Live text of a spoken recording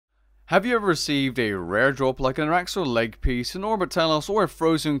Have you ever received a rare drop like an araxxor leg piece, an orbit telos, or a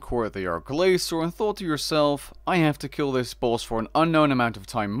frozen core at the glacor and thought to yourself, I have to kill this boss for an unknown amount of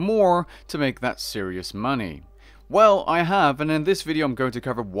time more to make that serious money? Well, I have, and in this video I'm going to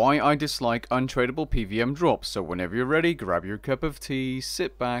cover why I dislike untradeable PVM drops, so whenever you're ready, grab your cup of tea,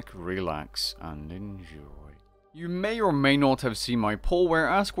 sit back, relax, and enjoy. You may or may not have seen my poll where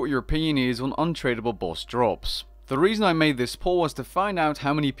I ask what your opinion is on untradeable boss drops. The reason I made this poll was to find out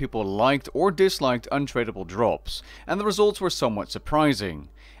how many people liked or disliked untradeable drops, and the results were somewhat surprising.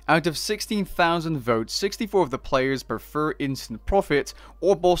 Out of 16,000 votes, 64 of the players prefer instant profit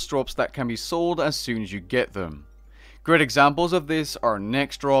or boss drops that can be sold as soon as you get them. Great examples of this are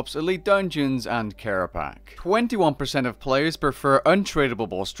Next drops, Elite Dungeons, and Carapack. 21% of players prefer untradeable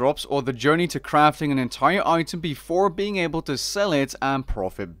boss drops or the journey to crafting an entire item before being able to sell it and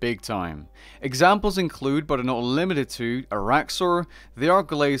profit big time. Examples include, but are not limited to, araxxor, the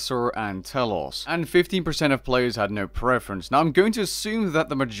glacor, and telos. And 15% of players had no preference. Now I'm going to assume that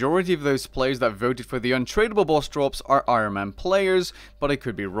the majority of those players that voted for the untradeable boss drops are Iron Man players, but I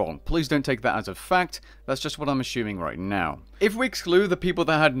could be wrong. Please don't take that as a fact, that's just what I'm assuming right now. If we exclude the people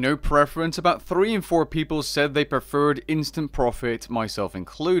that had no preference, about 3 in 4 people said they preferred instant profit, myself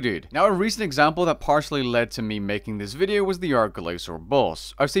included. Now a recent example that partially led to me making this video was the glacor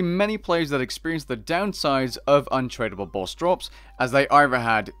boss. I've seen many players that experienced the downsides of untradeable boss drops, as they either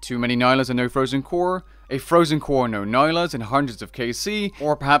had too many Nylas and no frozen core, a frozen core and no Nylas and hundreds of KC,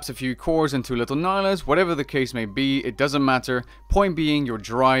 or perhaps a few cores and too little Nylas. Whatever the case may be, it doesn't matter. Point being, you're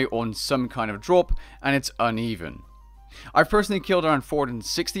dry on some kind of drop and it's uneven. I've personally killed around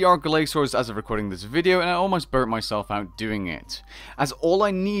 460 glacors as of recording this video, and I almost burnt myself out doing it, as all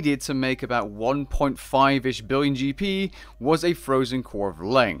I needed to make about 1.5-ish billion GP was a frozen core of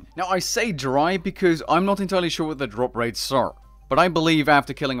length. Now I say dry because I'm not entirely sure what the drop rates are, but I believe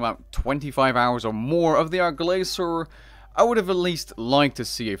after killing about 25 hours or more of the glacor, I would have at least liked to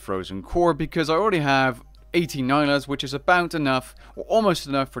see a frozen core because I already have 18 Nylas, which is about enough, or almost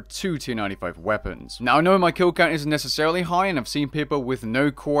enough for 2 tier 95 weapons. Now I know my kill count isn't necessarily high, and I've seen people with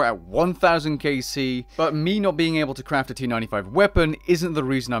no core at 1000 KC, but me not being able to craft a tier 95 weapon isn't the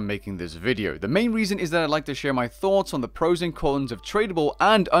reason I'm making this video. The main reason is that I'd like to share my thoughts on the pros and cons of tradable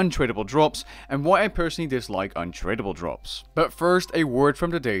and untradeable drops, and why I personally dislike untradeable drops. But first, a word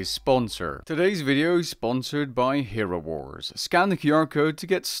from today's sponsor. Today's video is sponsored by Hero Wars. Scan the QR code to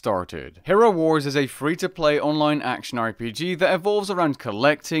get started. Hero Wars is a free-to-play online action RPG that evolves around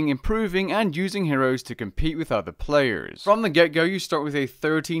collecting, improving, and using heroes to compete with other players. From the get-go, you start with a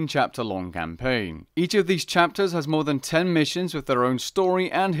 13 chapter long campaign. Each of these chapters has more than 10 missions with their own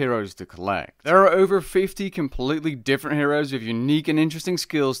story and heroes to collect. There are over 50 completely different heroes with unique and interesting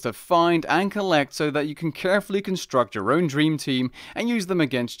skills to find and collect so that you can carefully construct your own dream team and use them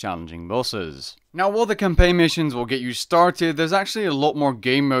against challenging bosses. Now, while the campaign missions will get you started, there's actually a lot more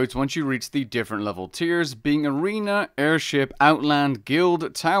game modes once you reach the different level tiers, being Arena, Airship, Outland,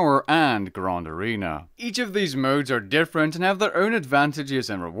 Guild, Tower, and Grand Arena. Each of these modes are different and have their own advantages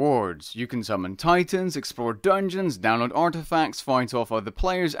and rewards. You can summon titans, explore dungeons, download artifacts, fight off other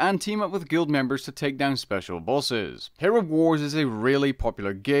players, and team up with guild members to take down special bosses. Hero Wars is a really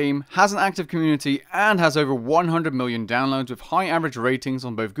popular game, has an active community, and has over 100 million downloads with high average ratings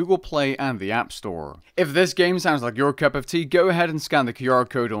on both Google Play and the App Store. If this game sounds like your cup of tea, go ahead and scan the QR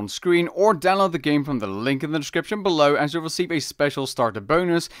code on screen or download the game from the link in the description below, as you'll receive a special starter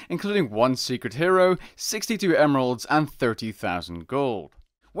bonus including 1 secret hero, 62 emeralds, and 30,000 gold.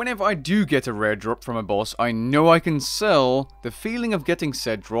 Whenever I do get a rare drop from a boss I know I can sell, the feeling of getting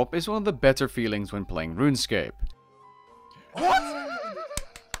said drop is one of the better feelings when playing Runescape. What?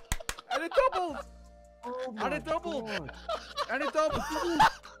 And it doubled! Oh, and it doubled! And it doubled!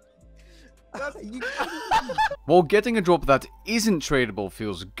 While getting a drop that isn't tradable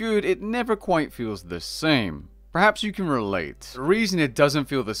feels good, it never quite feels the same. Perhaps you can relate. The reason it doesn't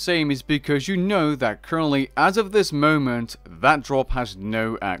feel the same is because you know that currently, as of this moment, that drop has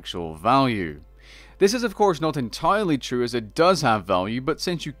no actual value. This is of course not entirely true, as it does have value, but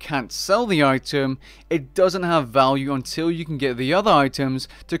since you can't sell the item, it doesn't have value until you can get the other items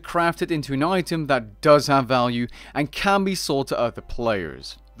to craft it into an item that does have value and can be sold to other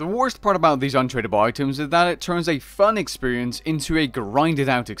players. The worst part about these untradeable items is that it turns a fun experience into a grinded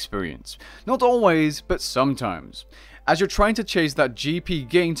out experience. Not always, but sometimes, as you're trying to chase that GP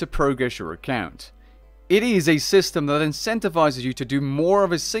gain to progress your account. It is a system that incentivizes you to do more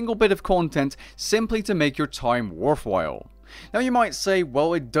of a single bit of content simply to make your time worthwhile. Now you might say,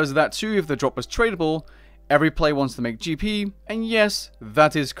 well, it does that too if the drop is tradable. Every player wants to make GP, and yes,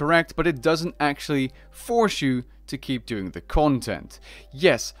 that is correct, but it doesn't actually force you to keep doing the content.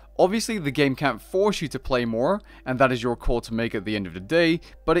 Yes, obviously the game can't force you to play more, and that is your call to make at the end of the day,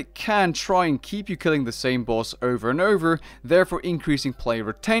 but it can try and keep you killing the same boss over and over, therefore increasing player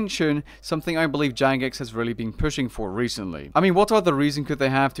retention, something I believe Jagex has really been pushing for recently. I mean, what other reason could they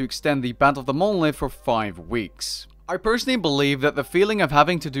have to extend the Battle of the Monolith for 5 weeks? I personally believe that the feeling of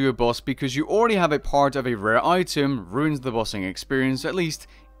having to do a boss because you already have a part of a rare item ruins the bossing experience, at least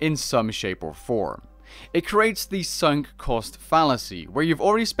in some shape or form. It creates the sunk cost fallacy, where you've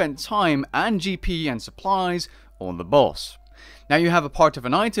already spent time and GP and supplies on the boss. Now you have a part of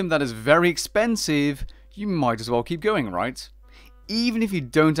an item that is very expensive, you might as well keep going, right? Even if you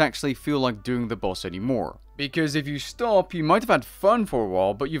don't actually feel like doing the boss anymore. Because if you stop, you might have had fun for a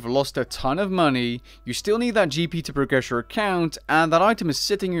while, but you've lost a ton of money, you still need that GP to progress your account, and that item is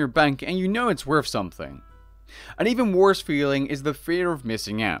sitting in your bank and you know it's worth something. An even worse feeling is the fear of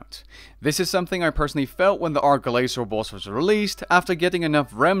missing out. This is something I personally felt when the glacor boss was released, after getting enough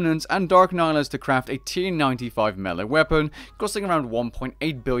remnants and dark nihilus to craft a tier 95 melee weapon, costing around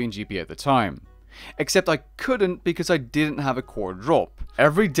 1.8 billion GP at the time. Except I couldn't because I didn't have a core drop.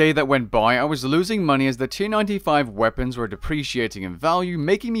 Every day that went by I was losing money as the tier 95 weapons were depreciating in value,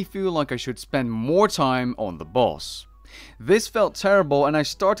 making me feel like I should spend more time on the boss. This felt terrible and I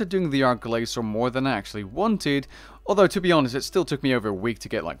started doing the glacor more than I actually wanted, although to be honest it still took me over a week to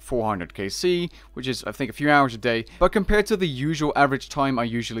get like 400 KC, which is I think a few hours a day, but compared to the usual average time I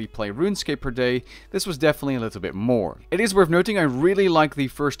usually play Runescape per day, this was definitely a little bit more. It is worth noting I really like the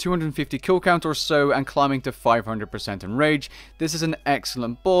first 250 kill count or so and climbing to 500% in rage. This is an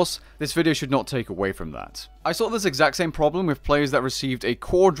excellent boss, this video should not take away from that. I saw this exact same problem with players that received a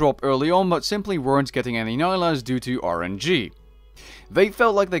core drop early on but simply weren't getting any nihilus due to RNG. They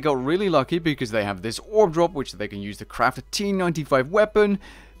felt like they got really lucky because they have this orb drop which they can use to craft a tier 95 weapon,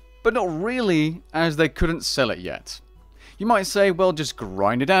 but not really, as they couldn't sell it yet. You might say, well, just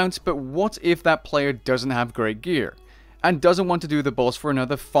grind it out, but what if that player doesn't have great gear and doesn't want to do the boss for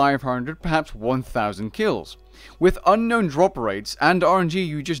another 500, perhaps 1000 kills? With unknown drop rates and RNG,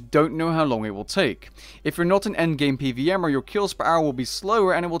 you just don't know how long it will take. If you're not an endgame PVMer, your kills per hour will be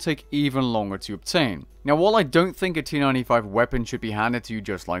slower and it will take even longer to obtain. Now, while I don't think a tier 95 weapon should be handed to you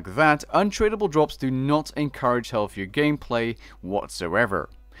just like that, untradeable drops do not encourage healthier gameplay whatsoever.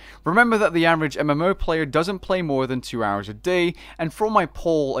 Remember that the average MMO player doesn't play more than 2 hours a day, and from my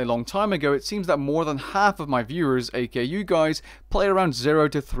poll a long time ago, it seems that more than half of my viewers, aka you guys, play around 0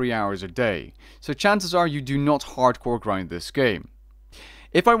 to 3 hours a day. So chances are you do not hardcore grind this game.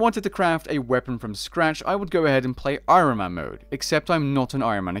 If I wanted to craft a weapon from scratch, I would go ahead and play Iron Man mode, except I'm not an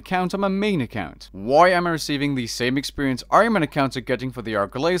Iron Man account, I'm a main account. Why am I receiving the same experience Iron Man accounts are getting for the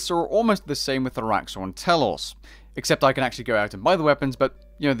glacor, almost the same with araxxor and telos? Except I can actually go out and buy the weapons, but,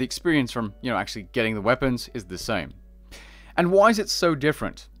 you know, the experience from, actually getting the weapons is the same. And why is it so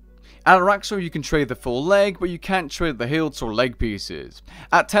different? At araxxor you can trade the full leg, but you can't trade the hilts or leg pieces.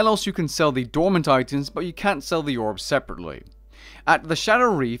 At telos you can sell the dormant items, but you can't sell the orbs separately. At the Shadow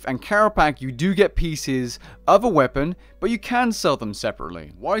Reef and Carapac you do get pieces of a weapon, but you can sell them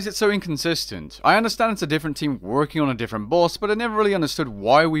separately. Why is it so inconsistent? I understand it's a different team working on a different boss, but I never really understood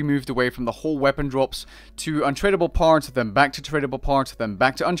why we moved away from the whole weapon drops to untradeable parts, then back to tradable parts, then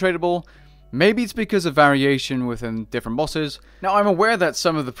back to untradeable. Maybe it's because of variation within different bosses. Now, I'm aware that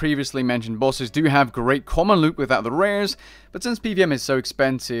some of the previously mentioned bosses do have great common loot without the rares, but since PVM is so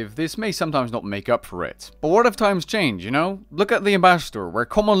expensive, this may sometimes not make up for it. But what if times change, you know? Look at the Ambassador, where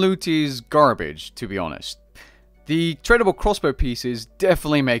common loot is garbage, to be honest. The tradable crossbow pieces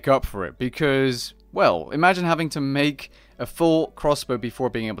definitely make up for it, because, well, imagine having to make a full crossbow before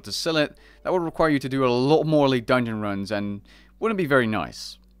being able to sell it. That would require you to do a lot more elite dungeon runs, and wouldn't be very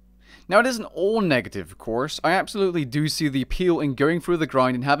nice. Now, it isn't all negative, of course. I absolutely do see the appeal in going through the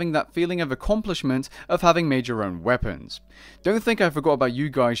grind and having that feeling of accomplishment of having made your own weapons. Don't think I forgot about you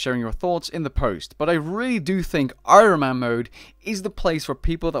guys sharing your thoughts in the post, but I really do think Iron Man mode is the place for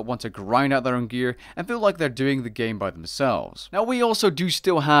people that want to grind out their own gear and feel like they're doing the game by themselves. Now, we also do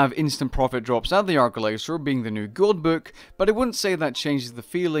still have instant profit drops at the glacor, being the new gold book, but I wouldn't say that changes the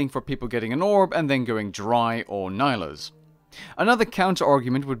feeling for people getting an orb and then going dry or nihilus. Another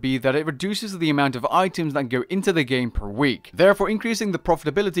counter-argument would be that it reduces the amount of items that go into the game per week, therefore increasing the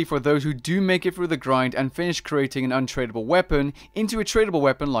profitability for those who do make it through the grind and finish creating an untradeable weapon into a tradable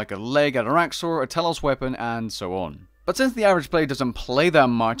weapon like a leg at araxxor, a telos weapon, and so on. But since the average player doesn't play that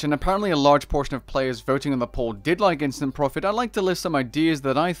much, and apparently a large portion of players voting on the poll did like instant profit, I'd like to list some ideas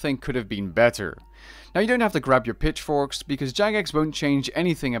that I think could have been better. Now, you don't have to grab your pitchforks, because Jagex won't change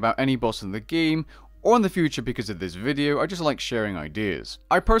anything about any boss in the game, or in the future because of this video. I just like sharing ideas.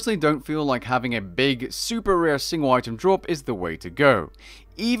 I personally don't feel like having a big, super rare single item drop is the way to go,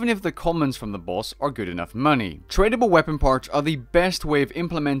 even if the commons from the boss are good enough money. Tradable weapon parts are the best way of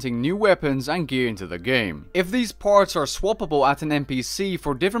implementing new weapons and gear into the game. If these parts are swappable at an NPC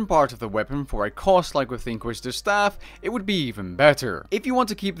for different parts of the weapon for a cost like with the Inquisitor's Staff, it would be even better. If you want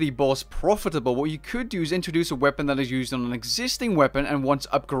to keep the boss profitable, what you could do is introduce a weapon that is used on an existing weapon, and once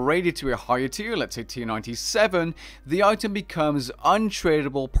upgraded to a higher tier, let's say tier 97, the item becomes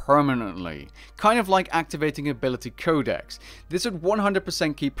untradeable permanently. Kind of like activating ability codex. This would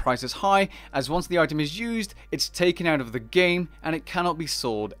 100% keep prices high, as once the item is used, it's taken out of the game and it cannot be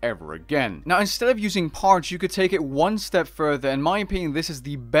sold ever again. Now, instead of using parts, you could take it one step further. In my opinion, this is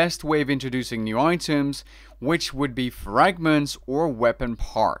the best way of introducing new items, which would be fragments or weapon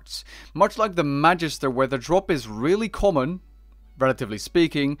parts. Much like the Magister, where the drop is really common, relatively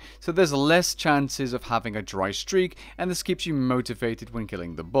speaking, so there's less chances of having a dry streak, and this keeps you motivated when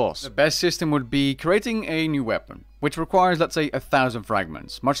killing the boss. The best system would be creating a new weapon, which requires, let's say, 1,000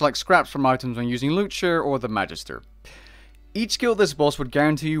 fragments, much like scraps from items when using Loot Share or the Magister. Each kill of this boss would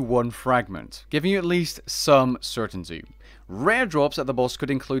guarantee you 1 fragment, giving you at least some certainty. Rare drops at the boss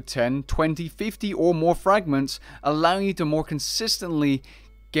could include 10, 20, 50 or more fragments, allowing you to more consistently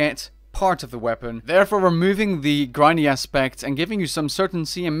get part of the weapon, therefore removing the grindy aspect and giving you some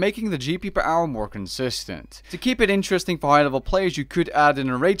certainty and making the GP per hour more consistent. To keep it interesting for high level players, you could add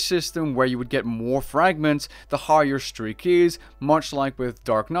an rage system where you would get more fragments the higher your streak is, much like with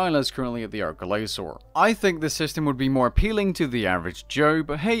Dark Nyla's currently at the glacor. I think this system would be more appealing to the average Joe,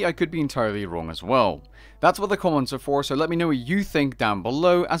 but hey, I could be entirely wrong as well. That's what the comments are for, so let me know what you think down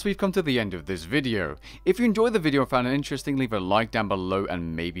below as we've come to the end of this video. If you enjoyed the video and found it interesting, leave a like down below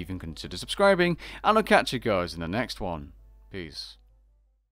and maybe even consider subscribing, and I'll catch you guys in the next one. Peace.